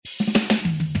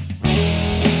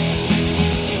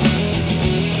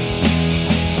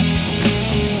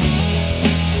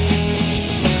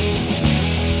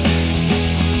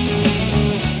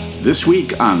This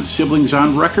week on Siblings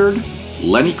on Record,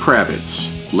 Lenny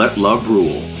Kravitz, Let Love Rule.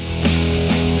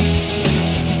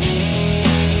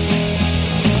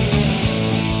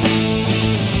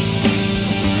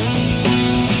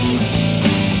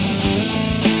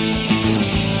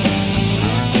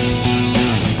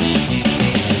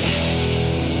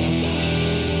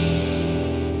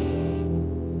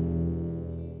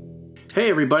 Hey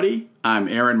everybody, I'm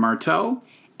Aaron Martell.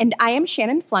 And I am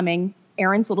Shannon Fleming,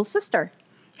 Aaron's little sister.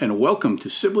 And welcome to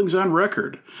Siblings on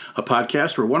Record, a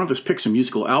podcast where one of us picks a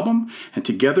musical album and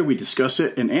together we discuss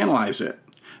it and analyze it.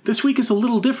 This week is a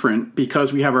little different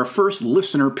because we have our first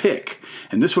listener pick,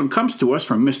 and this one comes to us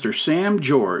from Mr. Sam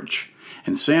George.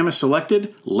 And Sam has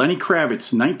selected Lenny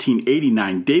Kravitz's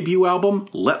 1989 debut album,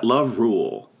 Let Love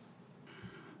Rule.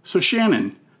 So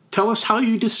Shannon, tell us how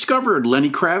you discovered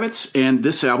Lenny Kravitz and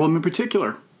this album in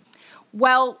particular.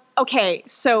 Well, okay,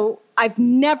 so I've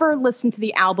never listened to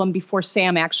the album before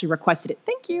Sam actually requested it.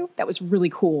 Thank you. That was really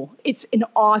cool. It's an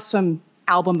awesome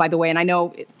album, by the way, and I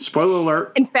know... Spoiler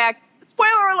alert. In fact, spoiler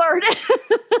alert!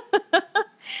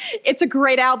 It's a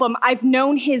great album. I've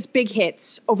known his big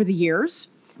hits over the years,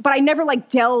 but I never,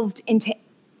 delved into...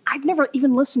 I've never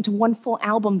even listened to one full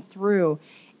album through.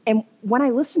 And when I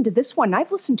listened to this one,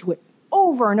 I've listened to it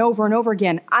over and over and over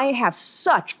again. I have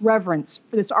such reverence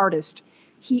for this artist.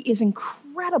 He is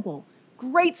incredible.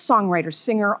 Great songwriter,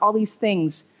 singer, all these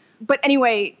things. But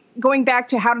anyway, going back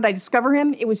to how did I discover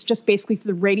him? It was just basically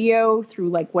through the radio,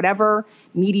 through whatever,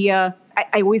 media.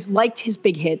 I always liked his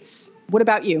big hits. What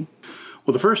about you?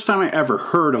 Well, the first time I ever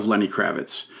heard of Lenny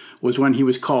Kravitz was when he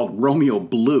was called Romeo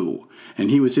Blue. And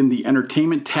he was in the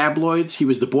entertainment tabloids. He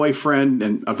was the boyfriend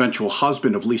and eventual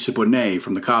husband of Lisa Bonet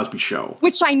from The Cosby Show.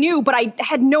 Which I knew, but I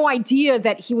had no idea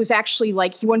that he was actually,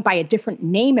 he went by a different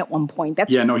name at one point.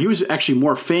 He was actually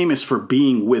more famous for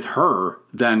being with her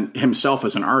than himself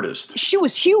as an artist. She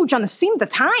was huge on the scene at the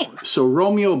time. So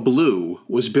Romeo Blue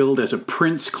was billed as a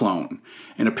Prince clone.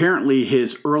 And apparently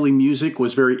his early music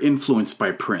was very influenced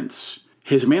by Prince.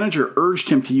 His manager urged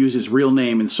him to use his real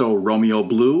name, and so Romeo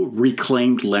Blue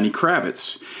reclaimed Lenny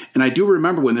Kravitz. And I do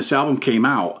remember when this album came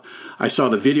out, I saw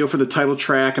the video for the title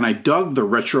track, and I dug the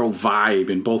retro vibe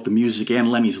in both the music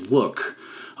and Lenny's look.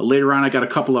 Later on, I got a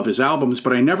couple of his albums,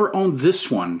 but I never owned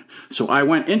this one. So I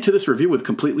went into this review with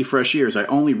completely fresh ears. I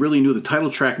only really knew the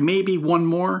title track, maybe one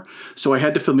more, so I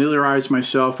had to familiarize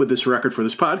myself with this record for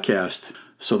this podcast.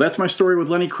 So that's my story with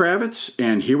Lenny Kravitz,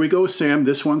 and here we go, Sam,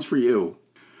 this one's for you.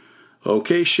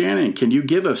 Okay, Shannon, can you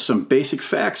give us some basic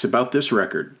facts about this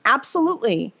record?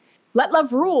 Absolutely. Let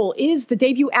Love Rule is the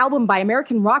debut album by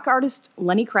American rock artist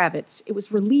Lenny Kravitz. It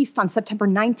was released on September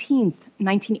 19th,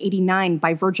 1989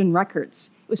 by Virgin Records.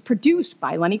 It was produced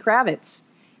by Lenny Kravitz.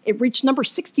 It reached number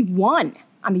 61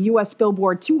 on the U.S.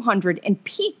 Billboard 200 and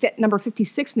peaked at number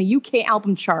 56 in the UK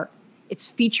album chart. It's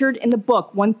featured in the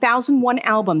book 1001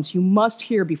 Albums You Must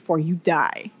Hear Before You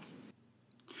Die.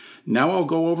 Now I'll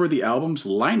go over the album's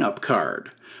lineup card.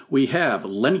 We have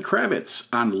Lenny Kravitz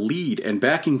on lead and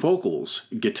backing vocals,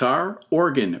 guitar,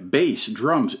 organ, bass,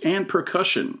 drums, and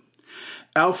percussion.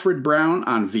 Alfred Brown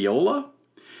on viola.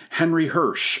 Henry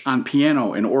Hirsch on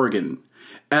piano and organ.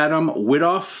 Adam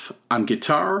Widoff on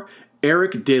guitar.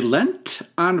 Eric DeLent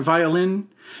on violin.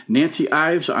 Nancy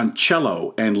Ives on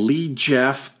cello, and Lee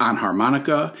Jeff on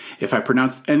harmonica. If I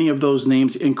pronounced any of those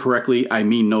names incorrectly, I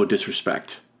mean no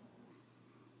disrespect.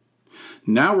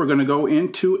 Now we're going to go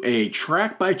into a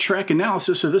track-by-track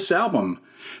analysis of this album,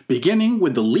 beginning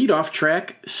with the lead-off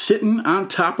track, Sittin' on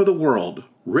Top of the World,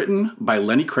 written by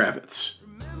Lenny Kravitz.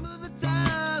 Remember the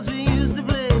times we used to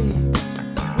play.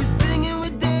 We sing and we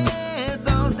dance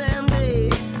all damn day.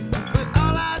 But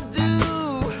all I do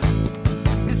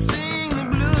is sing the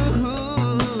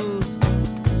blues.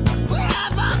 Well,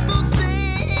 have I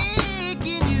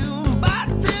forsaken you by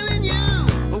telling you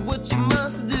what you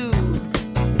must do?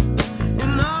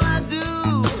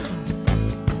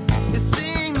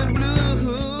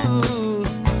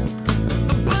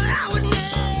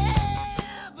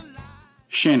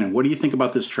 Shannon, what do you think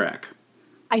about this track?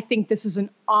 I think this is an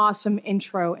awesome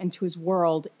intro into his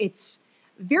world. It's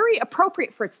very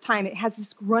appropriate for its time. It has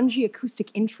this grungy acoustic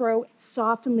intro,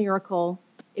 soft and lyrical.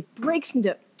 It breaks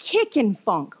into kickin'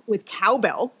 funk with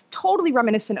cowbell, totally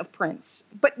reminiscent of Prince.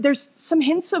 But there's some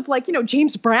hints of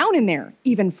James Brown in there,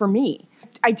 even for me.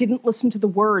 I didn't listen to the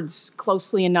words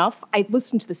closely enough. I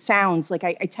listened to the sounds like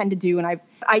I tend to do, and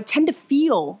I tend to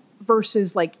feel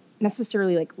versus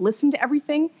necessarily listen to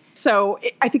everything. So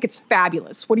I think it's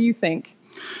fabulous. What do you think?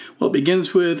 Well, it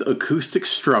begins with acoustic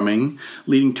strumming,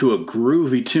 leading to a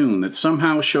groovy tune that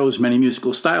somehow shows many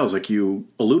musical styles like you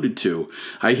alluded to.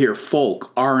 I hear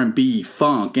folk, R&B,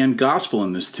 funk, and gospel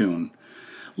in this tune.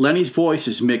 Lenny's voice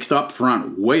is mixed up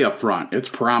front, way up front. It's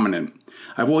prominent.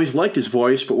 I've always liked his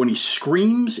voice, but when he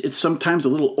screams, it's sometimes a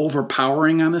little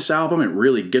overpowering on this album. It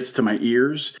really gets to my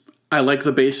ears. I like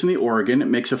the bass and the organ. It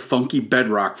makes a funky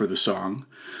bedrock for the song.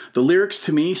 The lyrics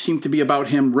to me seem to be about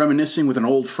him reminiscing with an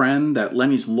old friend, that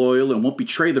Lenny's loyal and won't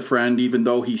betray the friend even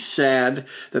though he's sad,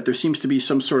 that there seems to be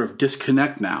some sort of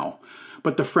disconnect now.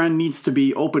 But the friend needs to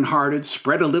be open-hearted,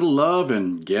 spread a little love,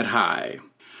 and get high.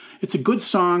 It's a good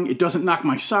song. It doesn't knock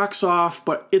my socks off,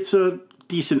 but it's a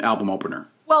decent album opener.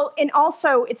 Well, and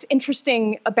also it's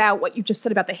interesting about what you just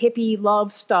said about the hippie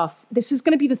love stuff. This is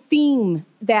going to be the theme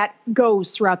that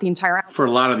goes throughout the entire album. For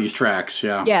a lot of these tracks,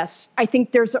 yeah. Yes, I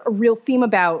think there's a real theme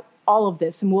about all of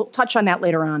this, and we'll touch on that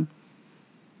later on.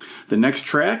 The next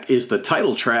track is the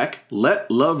title track,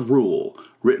 Let Love Rule,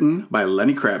 written by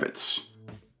Lenny Kravitz.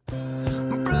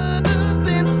 Brothers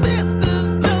and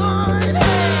sisters, join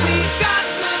hands. We got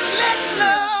to let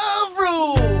love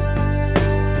rule.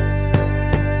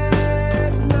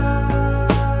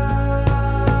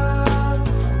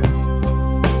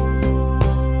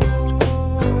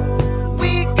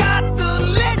 We got to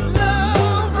let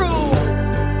love rule.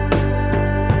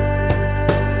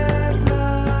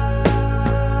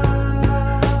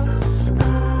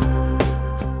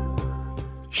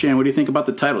 Shan, what do you think about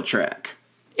the title track?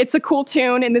 It's a cool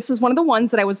tune, and this is one of the ones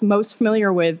that I was most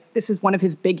familiar with. This is one of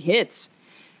his big hits.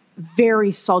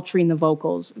 Very sultry in the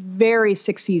vocals, very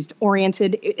 60s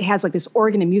oriented. It has like this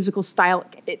organ and musical style.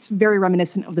 It's very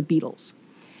reminiscent of the Beatles.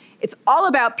 It's all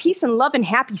about peace and love and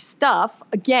happy stuff.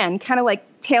 Again, kind of like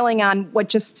tailing on what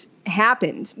just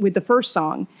happened with the first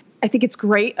song. I think it's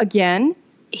great. Again,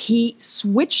 he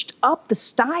switched up the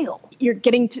style. You're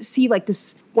getting to see like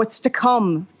this, what's to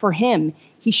come for him.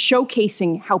 He's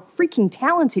showcasing how freaking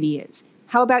talented he is.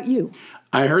 How about you?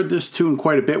 I heard this tune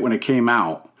quite a bit when it came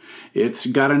out. It's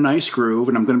got a nice groove,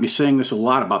 and I'm going to be saying this a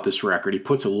lot about this record. He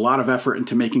puts a lot of effort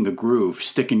into making a groove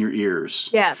stick in your ears.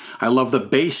 Yes. I love the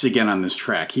bass again on this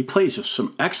track. He plays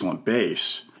some excellent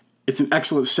bass. It's an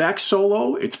excellent sax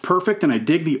solo. It's perfect, and I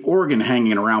dig the organ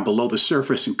hanging around below the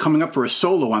surface and coming up for a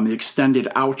solo on the extended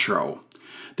outro.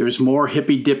 There's more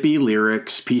hippy-dippy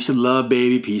lyrics. Peace and love,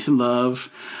 baby, peace and love.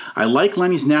 I like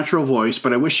Lenny's natural voice,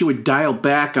 but I wish he would dial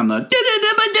back on the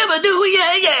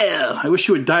yeah. I wish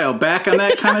he would dial back on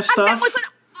that kind of stuff.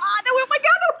 Oh my God.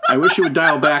 I wish he would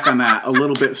dial back on that a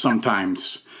little bit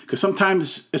sometimes. Because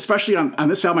sometimes, especially on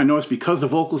this album, I notice because the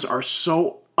vocals are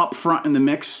so up front in the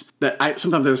mix that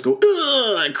sometimes I just go,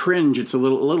 ugh, I cringe. It's a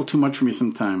little too much for me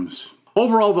sometimes.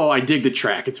 Overall, though, I dig the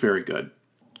track. It's very good.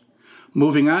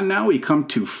 Moving on now, we come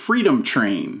to Freedom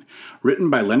Train, written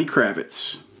by Lenny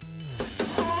Kravitz.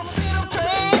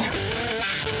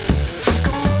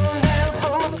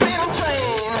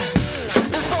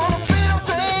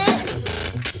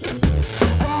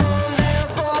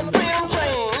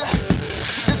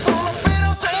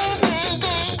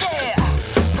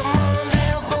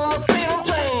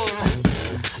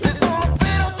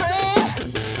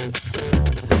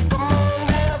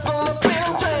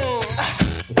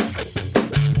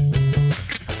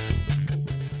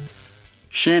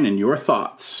 Shannon, your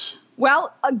thoughts?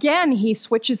 Well, again, he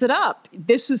switches it up.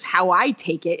 This is how I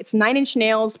take it. It's Nine Inch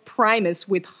Nails Primus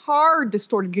with hard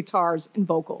distorted guitars and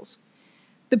vocals.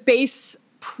 The bass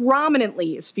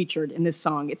prominently is featured in this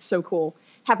song. It's so cool.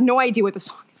 Have no idea what the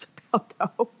song is about,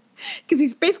 though, because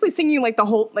he's basically singing like the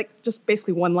whole, like just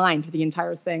basically one line for the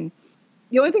entire thing.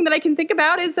 The only thing that I can think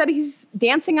about is that he's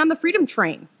dancing on the Freedom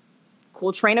Train.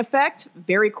 Cool train effect,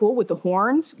 very cool with the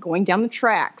horns going down the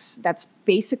tracks. That's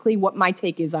basically what my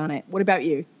take is on it. What about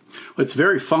you? Well, it's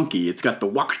very funky. It's got the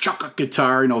waka chaka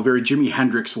guitar, very Jimi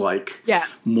Hendrix-like.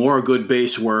 Yes. More good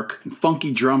bass work, and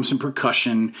funky drums and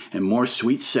percussion, and more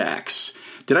sweet sax.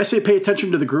 Did I say pay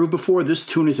attention to the groove before? This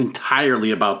tune is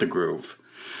entirely about the groove.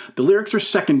 The lyrics are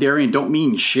secondary and don't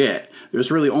mean shit.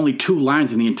 There's really only 2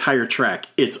 lines in the entire track.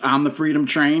 It's on the Freedom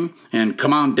Train, and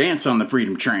come on, dance on the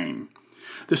Freedom Train.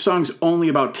 This song's only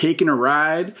about taking a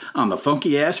ride on the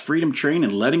funky-ass Freedom Train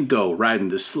and letting go, riding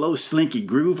the slow, slinky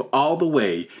groove all the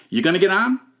way. You gonna get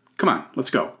on? Come on, let's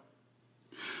go.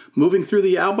 Moving through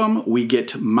the album, we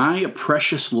get My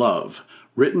Precious Love,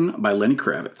 written by Lenny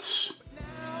Kravitz.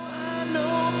 I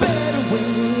know better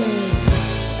ways.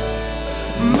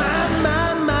 My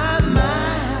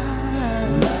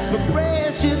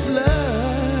precious love.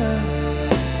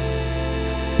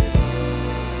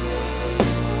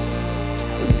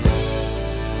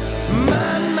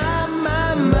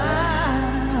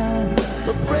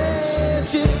 My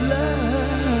precious love.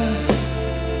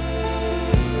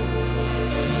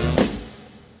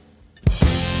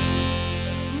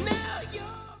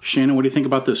 Shannon, what do you think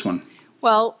about this one?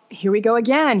 Well, here we go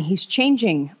again. He's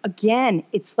changing. Again,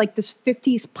 it's like this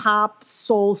 50s pop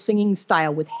soul singing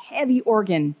style with heavy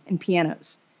organ and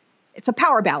pianos. It's a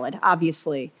power ballad,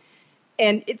 obviously.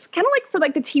 And it's kind of like for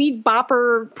like the teeny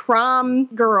bopper prom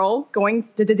girl going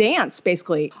to the dance,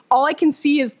 basically. All I can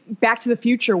see is Back to the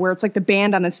Future, where it's like the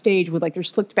band on the stage with like their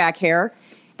slicked back hair.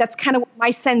 That's kind of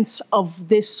my sense of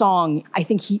this song. I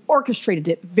think he orchestrated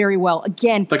it very well.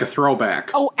 Again, Like a throwback.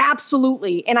 oh,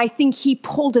 absolutely. And I think he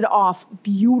pulled it off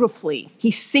beautifully. He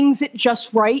sings it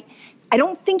just right. I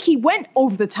don't think he went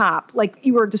over the top like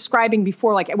you were describing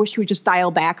before. Like, I wish he would just dial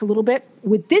back a little bit.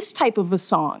 With this type of a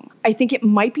song, I think it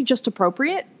might be just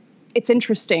appropriate. It's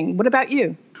interesting. What about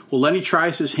you? Well, Lenny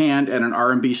tries his hand at an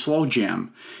R&B slow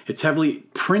jam. It's heavily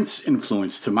Prince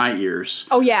influenced to my ears.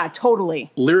 Oh, yeah, totally.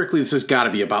 Lyrically, this has got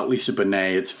to be about Lisa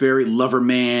Bonet. It's very lover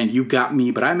man, you got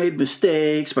me, but I made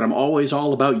mistakes, but I'm always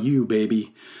all about you,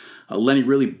 baby. Lenny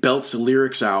really belts the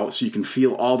lyrics out so you can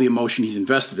feel all the emotion he's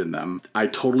invested in them. I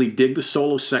totally dig the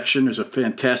solo section. There's a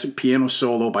fantastic piano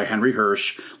solo by Henry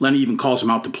Hirsch. Lenny even calls him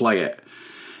out to play it.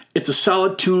 It's a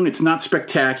solid tune. It's not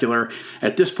spectacular.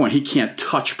 At this point, he can't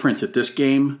touch Prince at this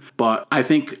game, but I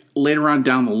think later on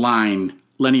down the line,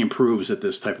 Lenny improves at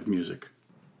this type of music.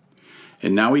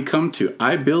 And now we come to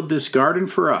I Build This Garden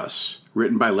for Us,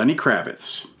 written by Lenny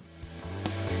Kravitz.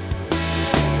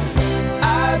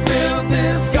 I built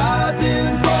this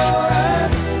garden for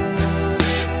us.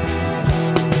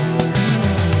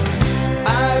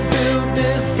 I built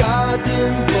this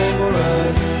garden for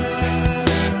us.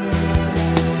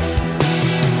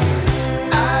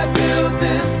 I built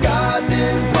this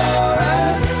garden for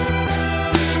us.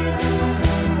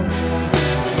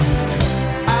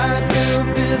 I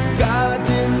built this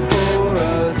garden for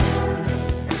us.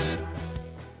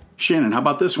 Shannon, how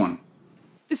about this one?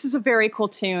 This is a very cool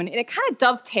tune, and it kind of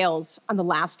dovetails on the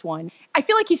last one. I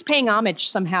feel like he's paying homage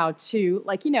somehow to,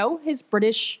 like, you know, his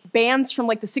British bands from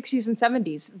like the 60s and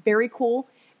 70s. Very cool,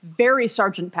 very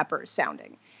Sgt. Pepper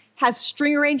sounding. Has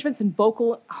string arrangements and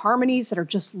vocal harmonies that are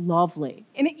just lovely.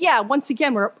 And yeah, once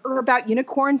again, we're about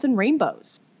unicorns and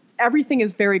rainbows. Everything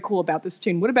is very cool about this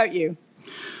tune. What about you?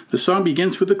 The song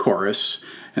begins with the chorus,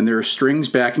 and there are strings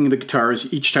backing the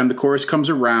guitars each time the chorus comes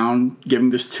around, giving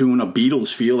this tune a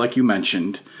Beatles feel like you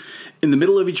mentioned. In the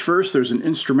middle of each verse, there's an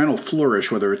instrumental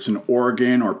flourish, whether it's an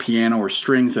organ or piano or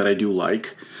strings that I do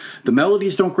like. The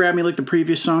melodies don't grab me like the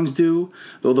previous songs do,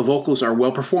 though the vocals are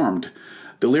well performed.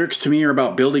 The lyrics to me are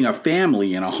about building a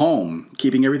family and a home,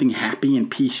 keeping everything happy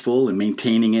and peaceful and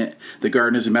maintaining it. The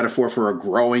garden is a metaphor for a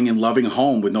growing and loving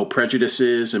home with no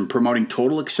prejudices and promoting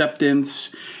total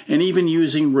acceptance and even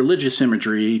using religious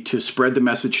imagery to spread the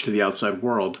message to the outside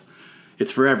world.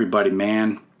 It's for everybody,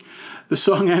 man. The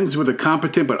song ends with a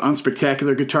competent but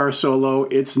unspectacular guitar solo.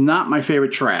 It's not my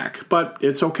favorite track, but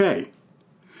it's okay.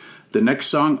 The next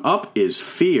song up is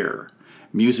Fear.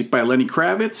 Music by Lenny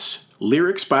Kravitz.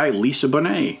 Lyrics by Lisa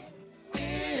Bonet.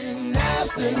 In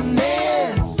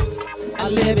abstinence,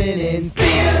 I'm living in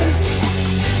fear.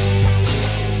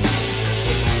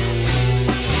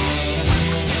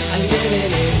 I'm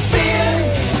living in fear.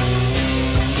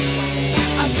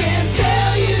 I can't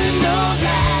tell you no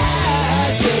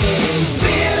lies. Living in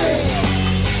fear.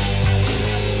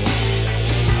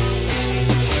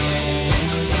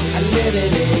 I'm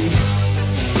living in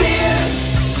fear.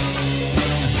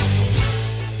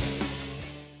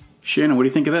 Shannon, what do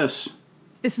you think of this?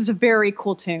 This is a very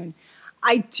cool tune.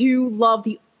 I do love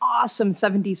the awesome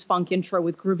 70s funk intro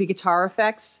with groovy guitar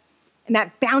effects and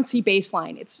that bouncy bass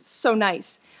line. It's so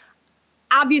nice.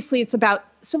 Obviously, it's about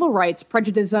civil rights,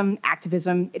 prejudice,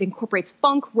 activism. It incorporates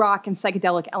funk, rock, and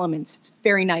psychedelic elements. It's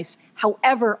very nice.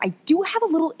 However, I do have a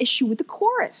little issue with the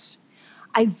chorus.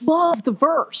 I love the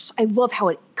verse. I love how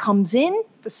it comes in.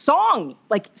 The song,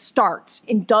 like, starts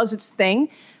and does its thing.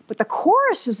 But the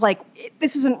chorus is like,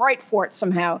 this isn't right for it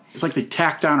somehow. It's like they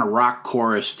tacked on a rock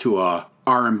chorus to a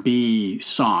R&B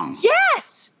song.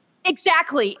 Yes,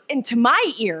 exactly. And to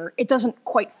my ear, it doesn't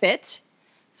quite fit.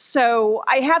 So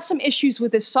I have some issues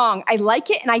with this song. I like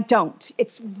it and I don't.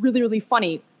 It's really, really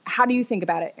funny. How do you think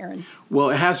about it, Aaron? Well,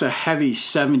 it has a heavy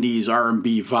 70s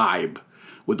R&B vibe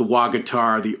with the wah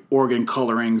guitar, the organ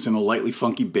colorings, and a lightly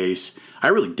funky bass. I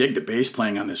really dig the bass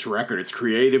playing on this record. It's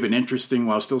creative and interesting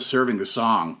while still serving the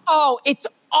song. Oh, it's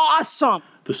awesome.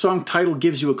 The song title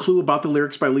gives you a clue about the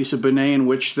lyrics by Lisa Bonet, in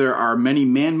which there are many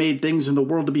man-made things in the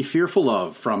world to be fearful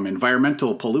of, from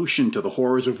environmental pollution to the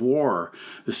horrors of war.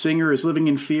 The singer is living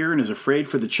in fear and is afraid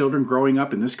for the children growing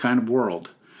up in this kind of world.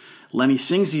 Lenny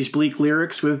sings these bleak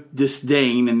lyrics with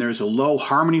disdain, and there's a low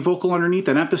harmony vocal underneath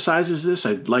that emphasizes this.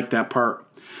 I like that part.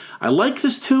 I like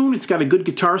this tune. It's got a good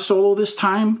guitar solo this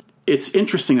time. It's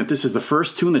interesting that this is the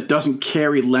first tune that doesn't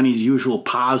carry Lenny's usual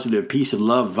positive peace and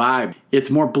love vibe. It's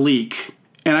more bleak,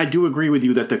 and I do agree with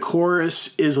you that the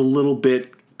chorus is a little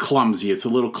bit clumsy. It's a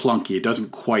little clunky. It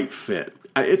doesn't quite fit.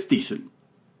 It's decent.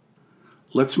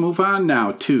 Let's move on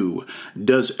now to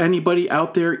Does Anybody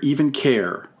Out There Even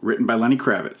Care? Written by Lenny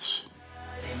Kravitz.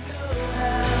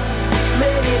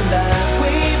 Many lives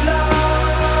we've lost.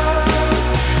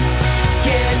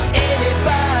 Can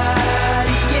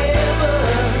anybody ever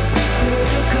pay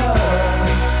the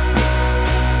cost?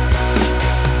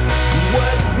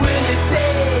 What will it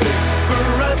take for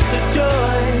us to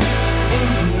join in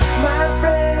peace, my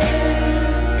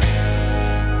friends?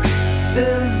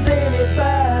 Does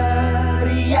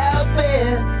anybody out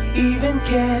there even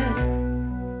care?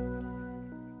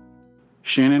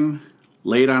 Shannon,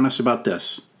 lay it on us about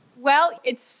this. Well,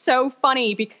 it's so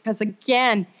funny because,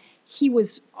 again, he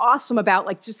was awesome about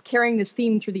like just carrying this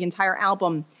theme through the entire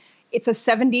album. It's a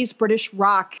 70s British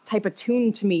rock type of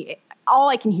tune to me. All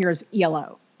I can hear is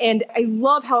ELO. And I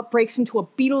love how it breaks into a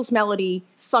Beatles melody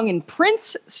sung in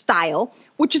Prince style,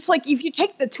 which is like if you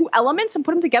take the two elements and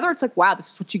put them together, it's like, wow,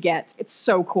 this is what you get. It's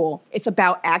so cool. It's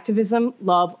about activism,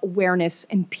 love, awareness,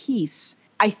 and peace.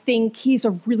 I think he's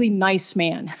a really nice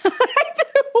man. I do.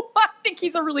 I think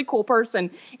he's a really cool person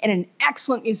and an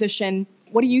excellent musician.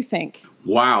 What do you think?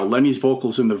 Wow, Lenny's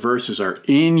vocals in the verses are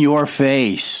in your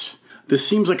face. This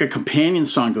seems like a companion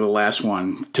song to the last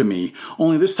one to me,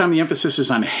 only this time the emphasis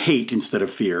is on hate instead of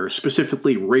fear,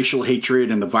 specifically racial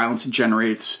hatred and the violence it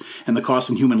generates and the cost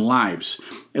in human lives.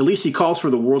 At least he calls for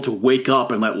the world to wake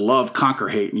up and let love conquer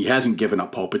hate, and he hasn't given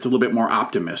up hope. It's a little bit more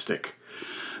optimistic.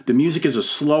 The music is a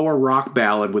slower rock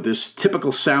ballad with this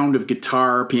typical sound of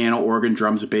guitar, piano, organ,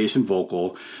 drums, bass, and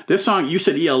vocal. This song, you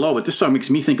said ELO, but this song makes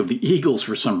me think of the Eagles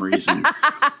for some reason.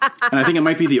 And I think it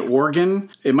might be the organ.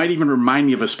 It might even remind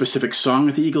me of a specific song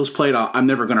that the Eagles played. I'm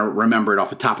never going to remember it off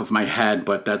the top of my head,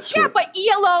 but that's Yeah, but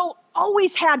ELO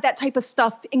always had that type of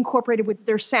stuff incorporated with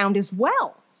their sound as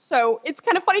well. So it's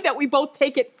kind of funny that we both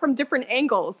take it from different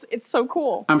angles. It's so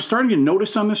cool. I'm starting to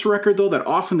notice on this record, though, that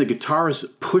often the guitar is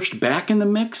pushed back in the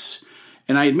mix.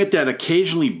 And I admit that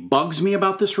occasionally bugs me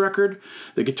about this record.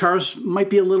 The guitars might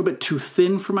be a little bit too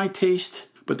thin for my taste,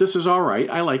 but this is all right.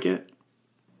 I like it.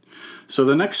 So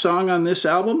the next song on this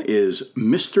album is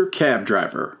Mr. Cab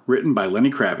Driver, written by Lenny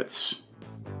Kravitz.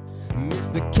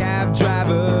 Mr. Cab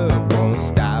Driver won't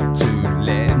stop to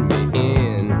let me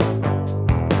in.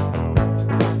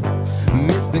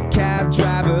 Mr. Cab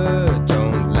Driver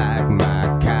don't like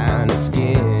my kind of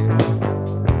skin.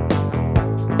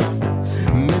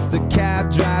 Mr. Cab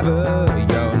Driver,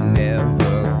 you're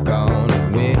never gonna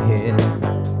win.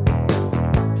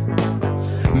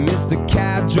 Mr.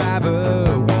 Cab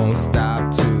Driver won't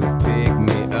stop to pick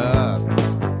me up.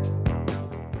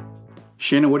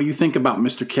 Shannon, what do you think about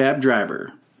Mr. Cab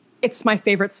Driver? It's my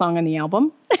favorite song on the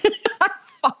album. I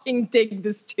fucking dig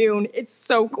this tune. It's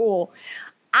so cool.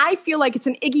 I feel like it's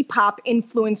an Iggy Pop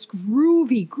influenced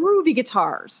groovy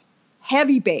guitars,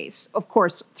 heavy bass, of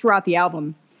course, throughout the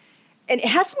album. And it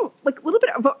has some like a little bit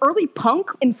of an early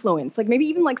punk influence, like maybe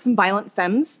even like some Violent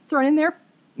Femmes thrown in there.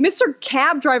 Mr.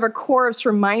 Cab Driver chorus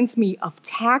reminds me of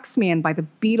Taxman by the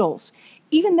Beatles.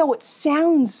 Even though it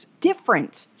sounds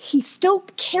different, he still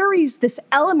carries this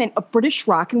element of British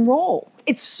rock and roll.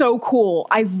 It's so cool.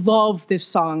 I love this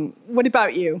song. What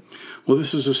about you? Well,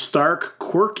 this is a stark,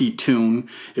 quirky tune.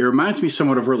 It reminds me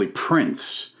somewhat of early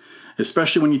Prince,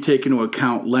 especially when you take into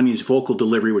account Lenny's vocal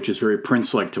delivery, which is very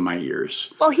Prince-like to my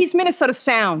ears. Well, he's Minnesota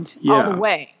sound all the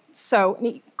way. So and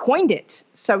he coined it.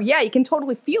 So yeah, you can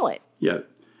totally feel it. Yeah.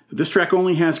 This track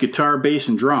only has guitar, bass,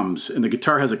 and drums, and the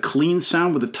guitar has a clean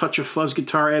sound with a touch of fuzz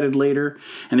guitar added later.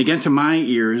 And again, to my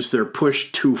ears, they're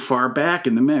pushed too far back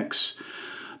in the mix.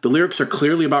 The lyrics are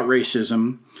clearly about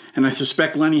racism, and I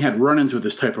suspect Lenny had run-ins with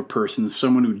this type of person,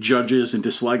 someone who judges and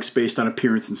dislikes based on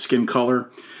appearance and skin color.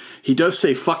 He does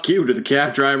say fuck you to the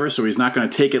cab driver, so he's not going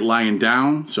to take it lying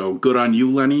down, so good on you,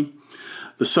 Lenny.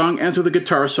 The song ends with a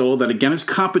guitar solo that again is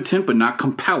competent but not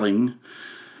compelling.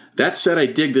 That said, I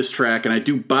dig this track, and I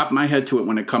do bop my head to it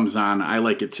when it comes on. I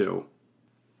like it too.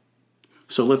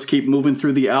 So let's keep moving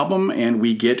through the album, and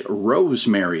we get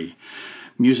Rosemary.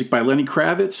 Music by Lenny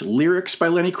Kravitz, lyrics by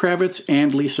Lenny Kravitz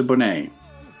and Lisa Bonet.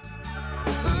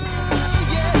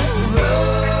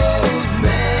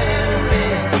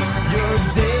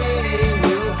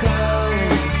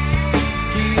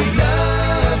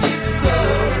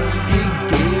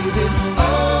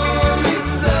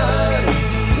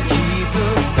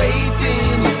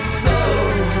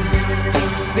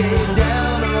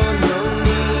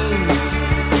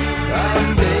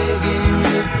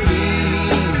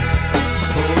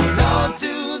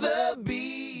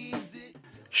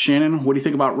 Shannon, what do you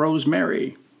think about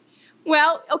Rosemary?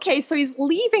 Well, okay, so he's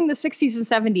leaving the 60s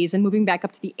and 70s and moving back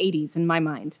up to the 80s in my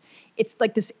mind. It's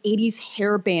like this 80s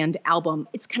hair band album.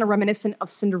 It's kind of reminiscent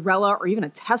of Cinderella or even a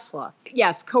Tesla.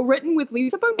 Yes, co-written with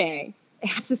Lisa Bonet. It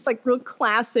has this like real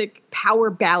classic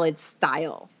power ballad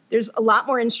style. There's a lot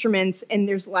more instruments and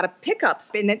there's a lot of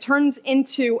pickups. And it turns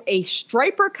into a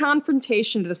Stryper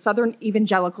confrontation at a Southern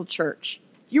Evangelical church.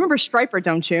 You remember Stryper,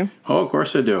 don't you? Oh, of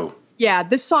course I do. Yeah,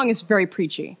 this song is very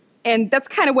preachy. And that's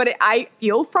kind of what I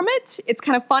feel from it. It's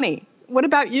kind of funny. What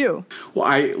about you? Well,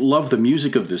 I love the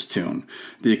music of this tune.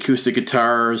 The acoustic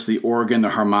guitars, the organ,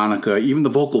 the harmonica, even the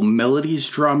vocal melodies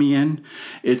draw me in.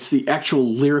 It's the actual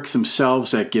lyrics themselves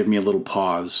that give me a little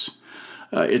pause.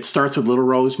 It starts with little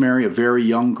Rosemary, a very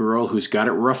young girl who's got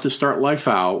it rough to start life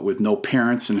out with no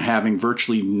parents and having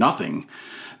virtually nothing.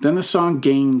 Then the song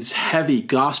gains heavy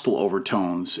gospel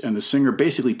overtones, and the singer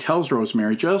basically tells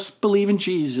Rosemary, just believe in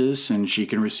Jesus and she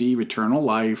can receive eternal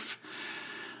life.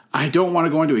 I don't want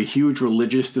to go into a huge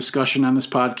religious discussion on this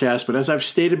podcast, but as I've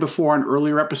stated before on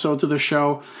earlier episodes of the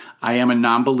show, I am a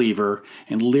non-believer,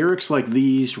 and lyrics like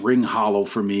these ring hollow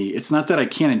for me. It's not that I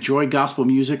can't enjoy gospel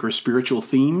music or spiritual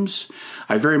themes.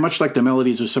 I very much like the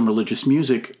melodies of some religious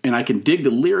music, and I can dig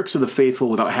the lyrics of the faithful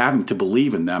without having to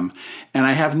believe in them. And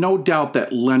I have no doubt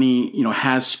that Lenny,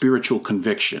 has spiritual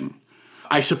conviction.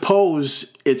 I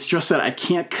suppose it's just that I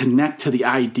can't connect to the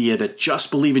idea that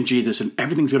just believe in Jesus and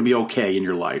everything's going to be okay in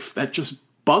your life. That just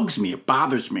bugs me. It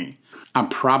bothers me. I'm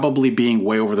probably being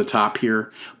way over the top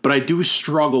here, but I do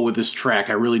struggle with this track.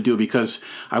 I really do, because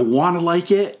I want to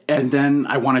like it and then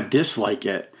I want to dislike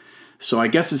it. So I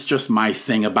guess it's just my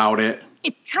thing about it.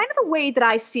 It's kind of the way that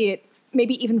I see it,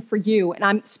 maybe even for you, and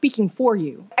I'm speaking for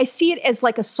you. I see it as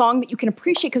like a song that you can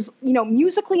appreciate because,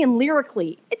 musically and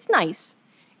lyrically, it's nice.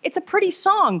 It's a pretty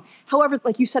song. However,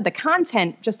 like you said, the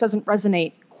content just doesn't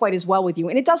resonate quite as well with you.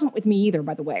 And it doesn't with me either,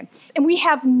 by the way. And we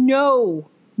have no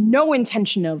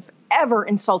intention of ever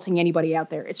insulting anybody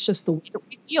out there. It's just the way that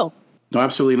we feel. No,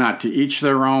 absolutely not. To each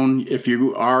their own. If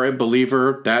you are a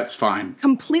believer, that's fine.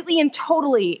 Completely and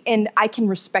totally. And I can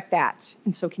respect that.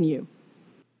 And so can you.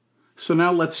 So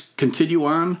now let's continue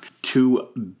on to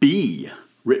B,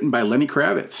 written by Lenny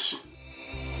Kravitz.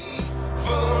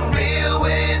 For real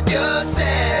with yourself,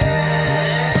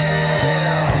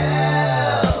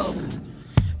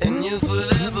 and you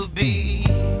forever be,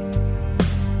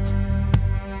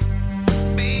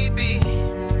 baby,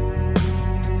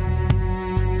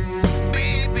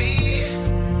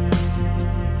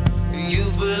 you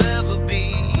forever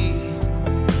be,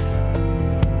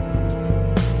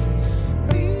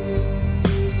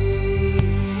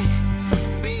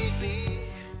 baby.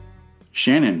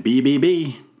 Shannon,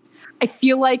 BBB. I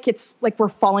feel like it's like we're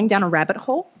falling down a rabbit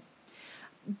hole.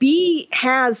 B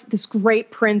has this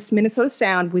great Prince Minnesota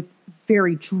sound with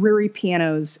very dreary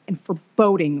pianos and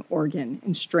foreboding organ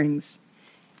and strings.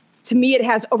 To me, it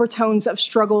has overtones of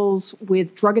struggles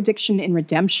with drug addiction and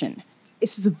redemption.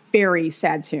 This is a very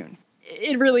sad tune.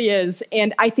 It really is.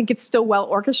 And I think it's still well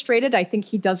orchestrated. I think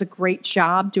he does a great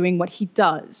job doing what he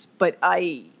does. But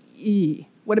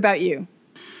what about you?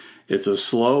 It's a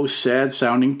slow,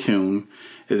 sad-sounding tune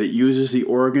that uses the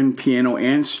organ, piano,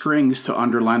 and strings to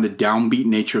underline the downbeat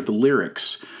nature of the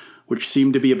lyrics, which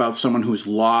seem to be about someone who's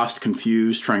lost,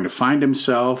 confused, trying to find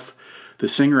himself. The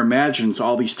singer imagines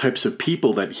all these types of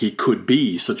people that he could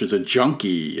be, such as a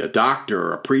junkie, a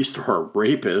doctor, a priest, or a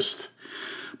rapist.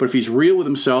 But if he's real with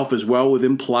himself as well, with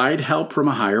implied help from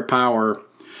a higher power,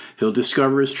 he'll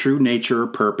discover his true nature or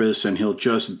purpose, and he'll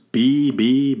just be,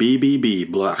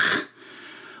 blech.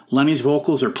 Lenny's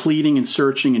vocals are pleading and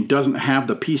searching and doesn't have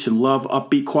the peace and love,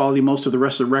 upbeat quality most of the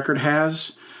rest of the record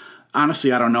has.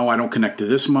 Honestly, I don't know. I don't connect to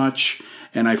this much.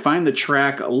 And I find the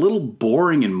track a little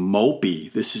boring and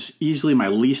mopey. This is easily my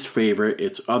least favorite.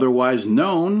 It's otherwise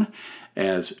known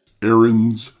as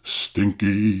Aaron's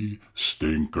Stinky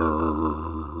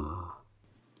Stinker.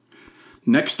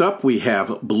 Next up, we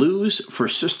have Blues for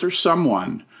Sister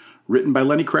Someone, written by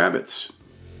Lenny Kravitz.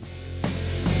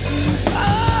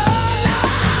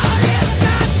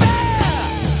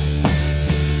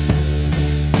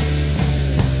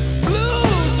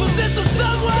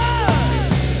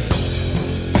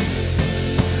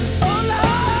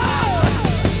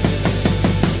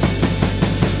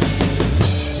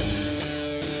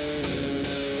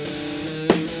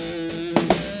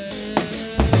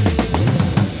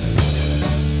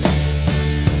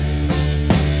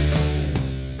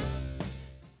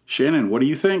 Shannon, what do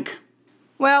you think?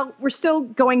 Well, we're still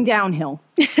going downhill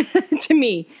to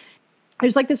me.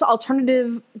 There's like this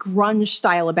alternative grunge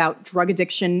style about drug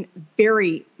addiction,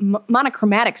 very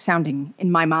monochromatic sounding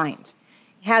in my mind.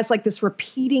 It has like this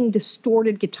repeating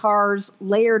distorted guitars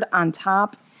layered on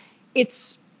top.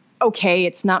 It's okay.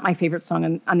 It's not my favorite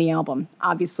song on the album,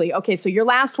 obviously. Okay, so your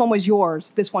last one was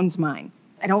yours. This one's mine.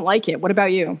 I don't like it. What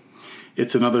about you?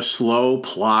 It's another slow,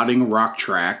 plodding rock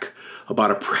track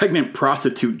about a pregnant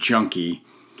prostitute junkie.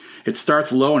 It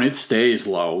starts low and it stays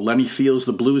low. Lenny feels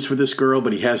the blues for this girl,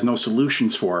 but he has no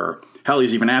solutions for her. Hell,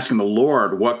 he's even asking the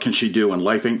Lord, what can she do, and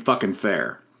life ain't fucking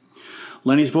fair.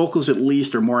 Lenny's vocals, at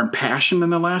least, are more impassioned than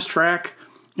the last track,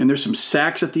 and there's some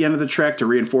sax at the end of the track to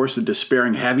reinforce the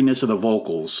despairing heaviness of the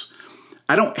vocals.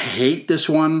 I don't hate this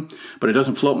one, but it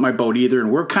doesn't float my boat either,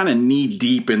 and we're kind of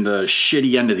knee-deep in the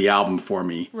shitty end of the album for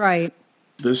me. Right.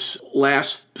 This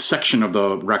last section of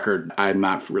the record, I'm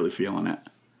not really feeling it.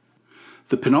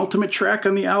 The penultimate track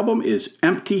on the album is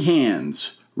Empty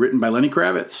Hands, written by Lenny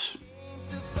Kravitz.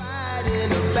 To fight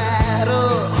in a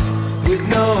battle with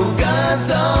no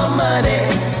guns or money,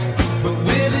 but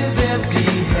with his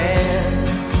empty hands,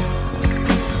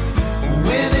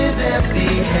 with his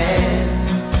empty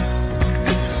hands,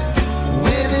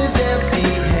 with his empty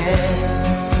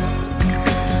hands,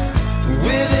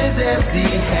 with his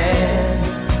empty hands.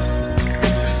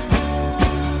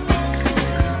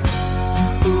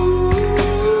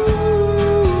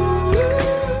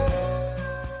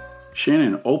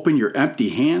 Shannon, open your empty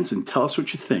hands and tell us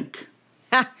what you think.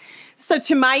 So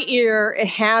to my ear, it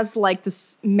has like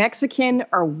this Mexican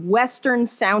or Western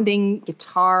sounding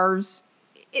guitars.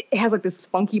 It has like this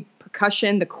funky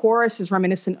percussion. The chorus is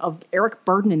reminiscent of Eric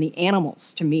Burdon and the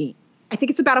Animals to me. I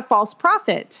think it's about a false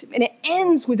prophet. And it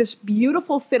ends with this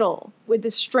beautiful fiddle with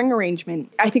this string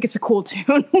arrangement. I think it's a cool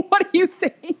tune. What do you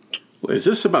think? Is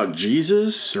this about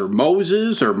Jesus or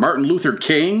Moses or Martin Luther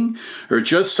King or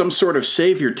just some sort of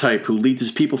savior type who leads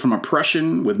his people from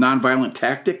oppression with nonviolent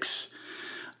tactics?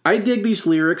 I dig these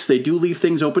lyrics. They do leave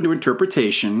things open to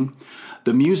interpretation.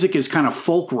 The music is kind of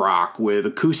folk rock with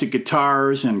acoustic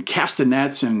guitars and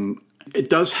castanets, and it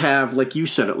does have, like you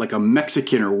said, like a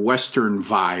Mexican or Western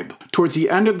vibe. Towards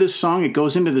the end of this song, it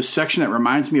goes into this section that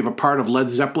reminds me of a part of Led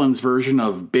Zeppelin's version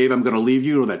of Babe, I'm Gonna Leave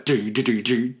You, or that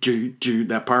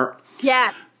that part.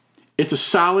 Yes. It's a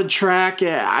solid track.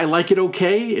 I like it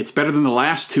okay. It's better than the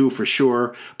last two for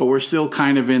sure, but we're still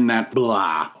kind of in that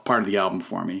blah part of the album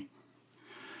for me.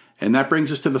 And that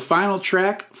brings us to the final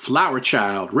track, Flower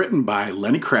Child, written by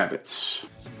Lenny Kravitz.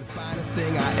 She's the finest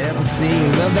thing I ever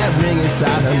seen. Love that ring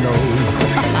inside her nose.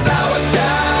 Flower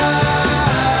child,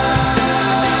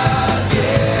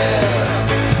 yeah.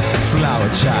 Flower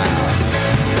child.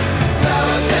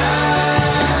 Flower child,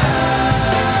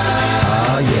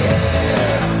 oh yeah.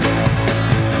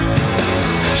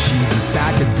 She's a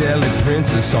psychedelic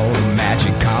princess on a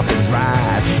magic carpet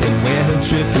ride, and where her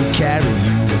trip will carry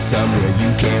you is somewhere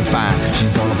you can't find.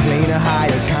 She's on a plane of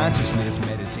higher consciousness.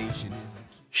 Meditation is the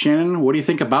key. Shannon, what do you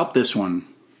think about this one?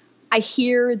 I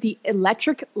hear the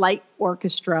Electric Light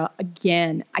Orchestra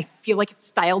again. I feel like it's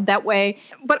styled that way.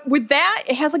 But with that,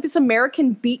 it has like this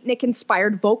American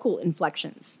beatnik-inspired vocal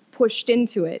inflections pushed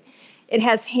into it. It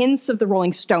has hints of the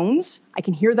Rolling Stones. I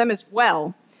can hear them as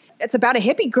well. It's about a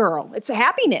hippie girl. It's a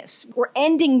happiness. We're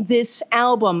ending this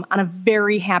album on a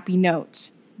very happy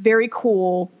note. Very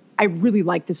cool. I really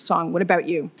like this song. What about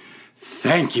you?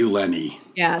 Thank you, Lenny.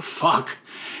 Yes. Fuck.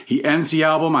 He ends the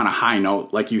album on a high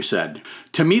note, like you said.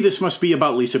 To me, this must be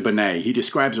about Lisa Bonet. He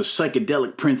describes a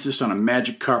psychedelic princess on a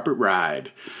magic carpet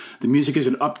ride. The music is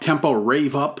an up-tempo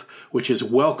rave-up, which is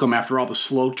welcome after all the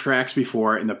slow tracks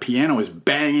before it, and the piano is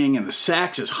banging, and the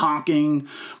sax is honking.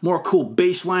 More cool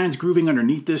bass lines grooving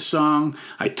underneath this song.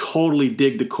 I totally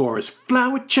dig the chorus.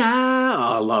 Flower child.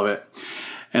 Oh, I love it.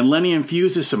 And Lenny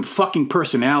infuses some fucking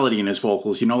personality in his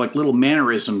vocals, you know, like little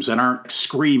mannerisms that aren't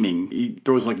screaming. He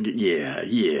throws like, yeah,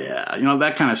 you know,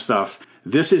 that kind of stuff.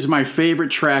 This is my favorite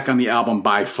track on the album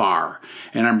by far.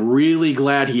 And I'm really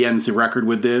glad he ends the record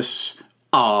with this.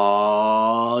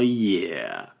 Oh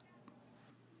yeah.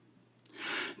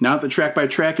 Now that the track by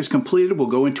track is completed, we'll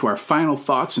go into our final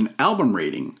thoughts and album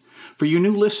rating. For you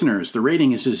new listeners, the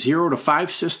rating is a 0 to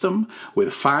 5 system,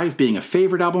 with 5 being a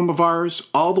favorite album of ours,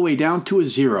 all the way down to a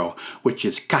 0, which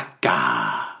is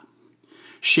caca.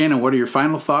 Shannon, what are your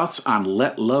final thoughts on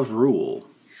Let Love Rule?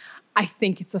 I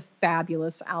think it's a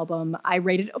fabulous album. I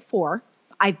rated it a 4.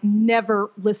 I've never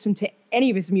listened to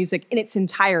any of his music in its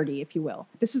entirety, if you will.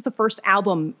 This is the first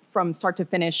album from start to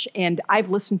finish, and I've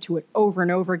listened to it over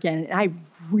and over again, and I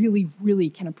really,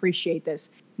 really can appreciate this.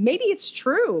 Maybe it's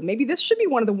true. Maybe this should be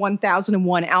one of the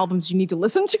 1001 albums you need to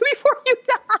listen to before you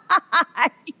die.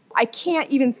 I can't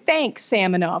even thank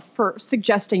Sam enough for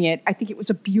suggesting it. I think it was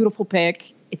a beautiful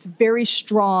pick. It's very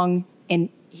strong, and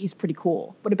he's pretty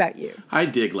cool. What about you? I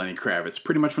dig Lenny Kravitz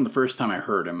pretty much from the first time I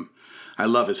heard him. I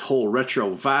love his whole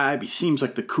retro vibe. He seems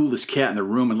like the coolest cat in the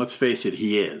room, and let's face it,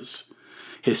 he is.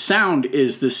 His sound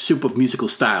is this soup of musical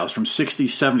styles, from 60s,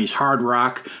 70s hard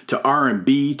rock to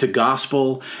R&B to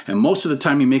gospel, and most of the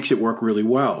time he makes it work really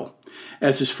well.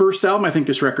 As his first album, I think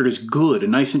this record is good, a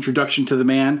nice introduction to the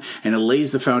man, and it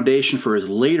lays the foundation for his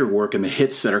later work and the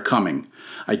hits that are coming.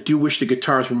 I do wish the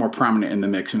guitars were more prominent in the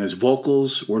mix, and his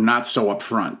vocals were not so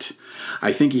upfront.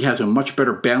 I think he has a much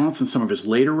better balance in some of his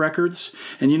later records,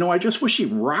 and I just wish he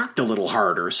rocked a little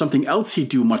harder, something else he'd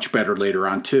do much better later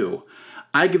on too.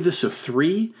 I give this a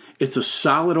 3. It's a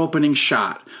solid opening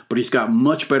shot, but he's got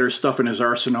much better stuff in his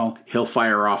arsenal he'll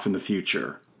fire off in the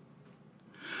future.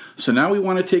 So now we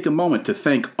want to take a moment to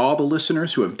thank all the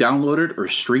listeners who have downloaded or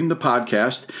streamed the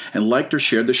podcast and liked or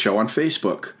shared the show on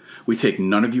Facebook. We take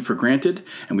none of you for granted,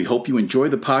 and we hope you enjoy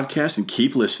the podcast and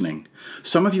keep listening.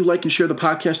 Some of you like and share the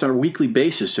podcast on a weekly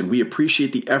basis, and we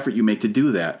appreciate the effort you make to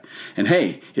do that. And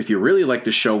hey, if you really like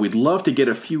the show, we'd love to get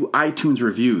a few iTunes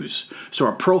reviews so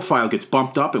our profile gets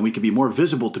bumped up and we can be more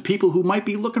visible to people who might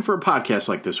be looking for a podcast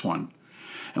like this one.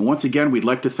 And once again, we'd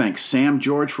like to thank Sam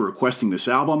George for requesting this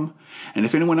album. And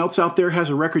if anyone else out there has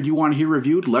a record you want to hear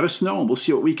reviewed, let us know and we'll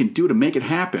see what we can do to make it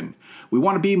happen. We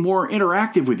want to be more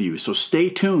interactive with you, so stay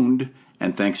tuned,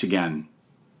 and thanks again.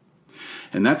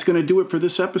 And that's going to do it for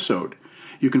this episode.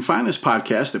 You can find this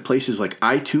podcast at places like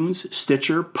iTunes,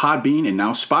 Stitcher, Podbean, and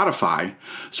now Spotify.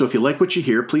 So if you like what you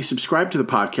hear, please subscribe to the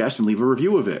podcast and leave a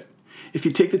review of it. If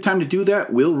you take the time to do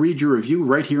that, we'll read your review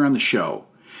right here on the show.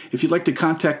 If you'd like to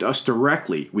contact us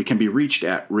directly, we can be reached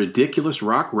at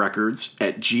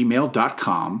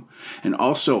ridiculousrockrecords@gmail.com and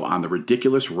also on the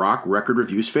Ridiculous Rock Record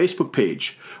Reviews Facebook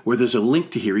page, where there's a link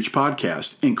to hear each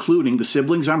podcast, including the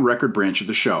Siblings on Record branch of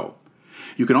the show.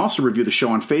 You can also review the show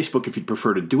on Facebook if you'd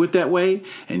prefer to do it that way,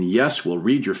 and yes, we'll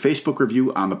read your Facebook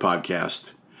review on the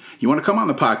podcast. You want to come on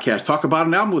the podcast, talk about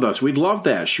an album with us? We'd love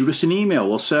that. Shoot us an email.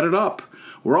 We'll set it up.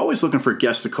 We're always looking for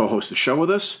guests to co-host the show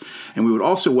with us, and we would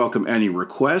also welcome any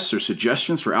requests or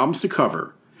suggestions for albums to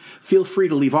cover. Feel free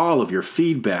to leave all of your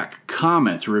feedback,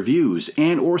 comments, reviews,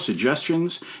 and or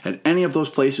suggestions at any of those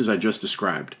places I just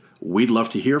described. We'd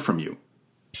love to hear from you.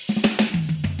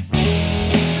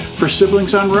 For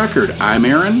Siblings on Record, I'm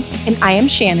Aaron. And I am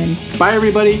Shannon. Bye,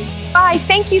 everybody. Bye.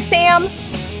 Thank you, Sam.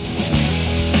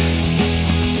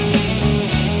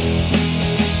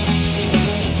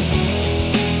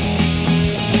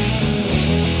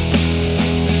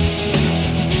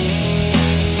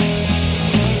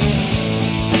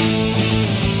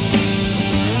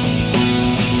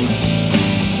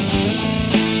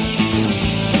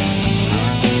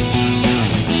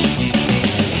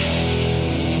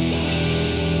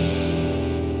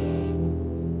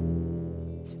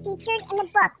 Featured in the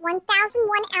book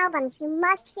 1001 Albums You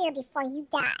Must Hear Before You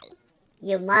Die.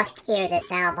 You must hear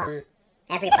this album.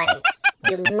 Everybody,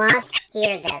 you must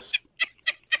hear this.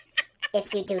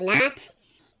 If you do not,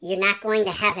 you're not going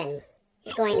to heaven.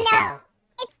 You're going to hell.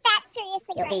 It's that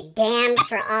seriously You'll great. be damned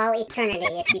for all eternity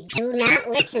if you do not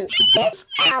listen to this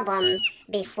album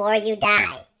before you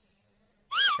die.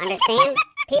 Understand,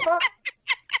 people?